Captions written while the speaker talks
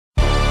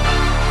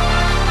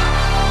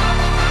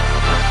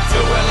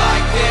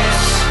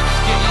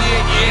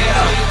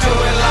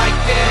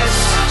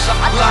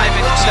live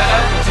it, shut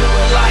up. We do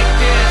it like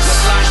this.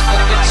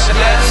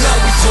 No,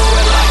 we do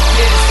it like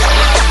this.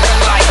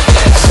 Like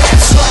this.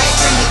 That's right,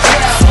 bring the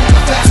crowd from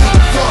the back to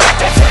the front.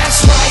 That's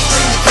right,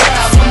 bring the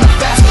crowd from the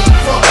back to the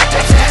front.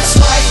 That's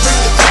right,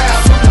 bring the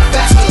crowd from the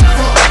back to the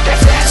front.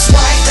 That's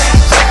right, that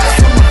crowd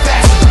from the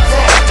back to the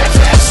front.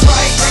 That's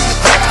right, bring the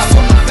crowd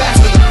from the back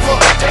to the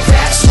front.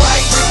 That's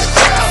right, bring the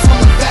crowd from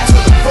the back to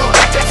the front.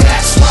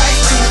 That's right,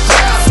 bring the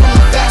crowd from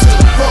the back to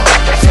the front.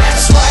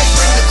 That's right,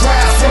 bring the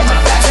crowd from the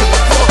back to the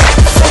front.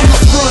 From the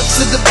front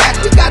to the back,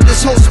 we got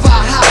this whole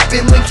spot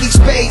hopping. When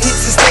Kingspade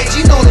hits the stage,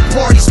 you know the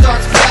party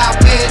starts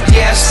popping.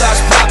 Yeah, it starts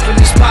popping,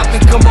 it's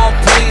popping, come on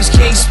please.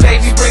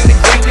 Kingspade, we bring the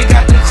green, we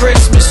got the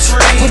Christmas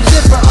trees. With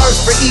different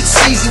herbs for each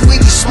season, we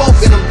be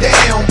smoking them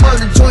down.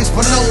 Burning joints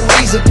for no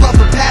reason,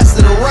 puffing past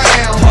it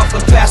around.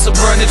 Puffin' past the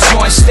burning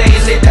joint, stay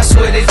lit, that's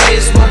what it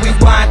is. When we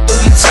wind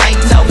through the tank,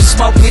 know we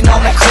smoking on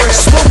the crib.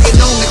 Smoking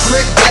on the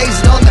crib,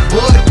 blazing on the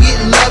bud,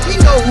 getting love.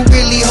 You know who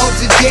really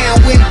holds it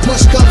down when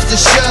push comes to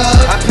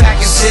shove. I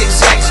pack in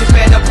zigzags, you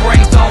better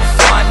bring on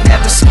fun.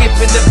 Never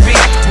skipping the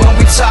beat when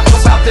we talk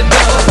about the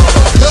nub.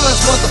 Cause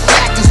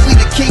motherfuckers, we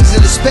the kings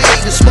of the spade.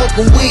 And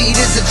smoking weed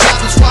is a job,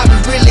 that's why we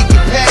really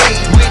get paid.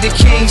 We the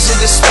kings of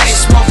the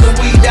space, smoking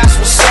weed, that's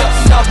what's up.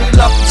 You know we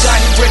love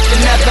Johnny Rick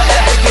and never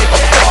ever get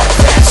off.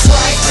 That's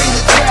right, bring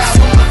the crowd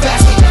from the back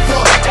to the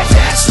front.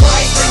 That's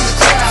right, bring the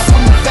crowd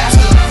from the back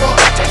to the front.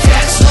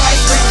 That's right,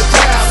 bring the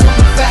crowd from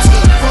the back to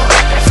the front.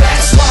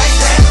 That's right,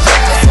 that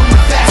crowd from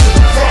the back to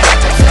the front.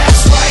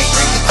 That's right,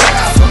 bring the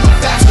crowd from the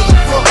back to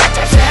the front.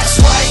 That's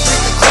right,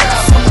 bring the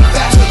crowd from the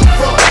back to the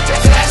front.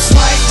 That's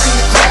right, bring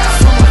the crowd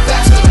from the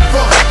back to the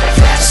front.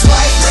 That's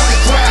right, bring the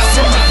crowd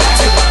from the back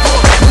to the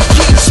front.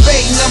 We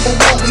Kingspade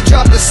 #1, we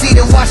drop the seed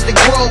and watch the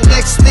grow.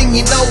 Next thing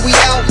you know, we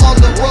out on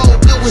the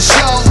road doing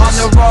shows. On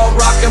the road,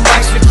 rockin'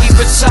 mics, we keep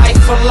it tight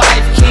for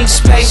life.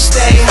 Kingspade,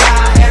 stay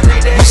high, every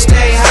day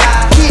stay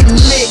high. Getting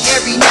lit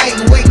every night,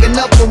 waking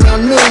up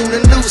around noon. A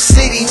new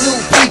city, new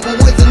people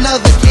with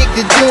another gig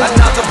to do.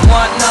 Another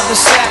blunt, another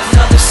sack,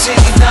 another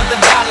city, another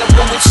dollar.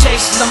 When we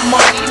chasing the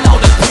money, you know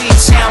the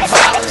P-Town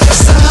violence.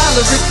 So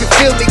holler if you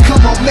feel me,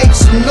 come on, make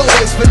some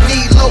noise for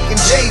D-Loc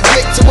and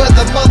J-Rick to where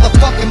the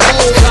motherfucking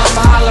boys. Come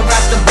holler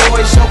at the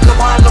boys, yo, come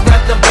holler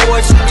at the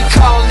boys. We be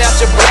calling out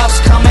your bluffs,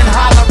 come and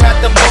holler at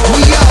the boys.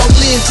 We all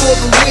in for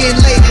the win,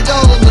 laid it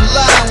all on the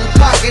line. With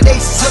pocket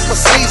aces up our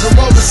sleeves and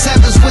rolling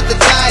sevens with the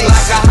dice.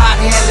 Like a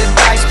hot-handed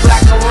dice,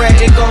 black or red,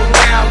 it go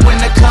round.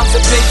 When it comes to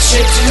big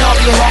chips, you know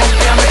you hold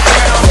down the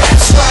crown.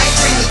 That's right,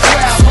 bring the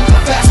crowd from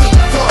the back to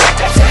the front.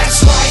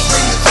 That's right,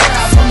 bring the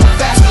crowd from the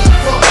back to the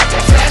front.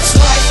 That's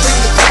right, bring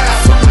the crowd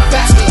from the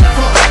back to the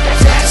front.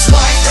 That's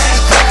right, that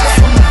crowd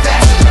from the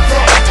back to the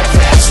front.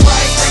 That's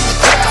right, bring the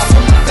crowd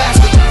from the back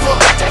to the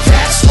front.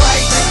 That's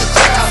right, bring the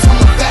crowd from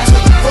the back to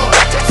the front.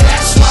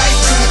 That's right,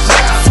 bring the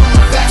crowd from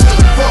the back to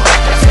the front.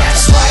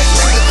 That's right,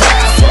 bring the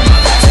crowd from the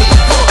back to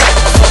the front.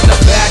 From the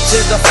back to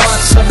the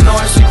front, some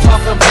noise, we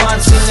puffin'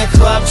 blunts in the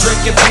club,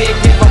 drinking big,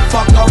 give a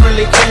fuck, don't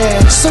really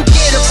care. So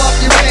get up off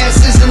your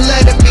asses and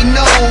let it be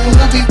known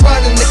who be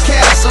running the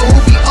castle, who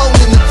be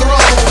owning the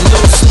throne.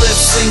 Loose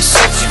lips, sing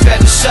sips, you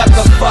better shut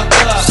the fuck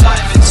up.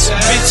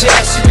 Bitch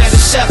ass, you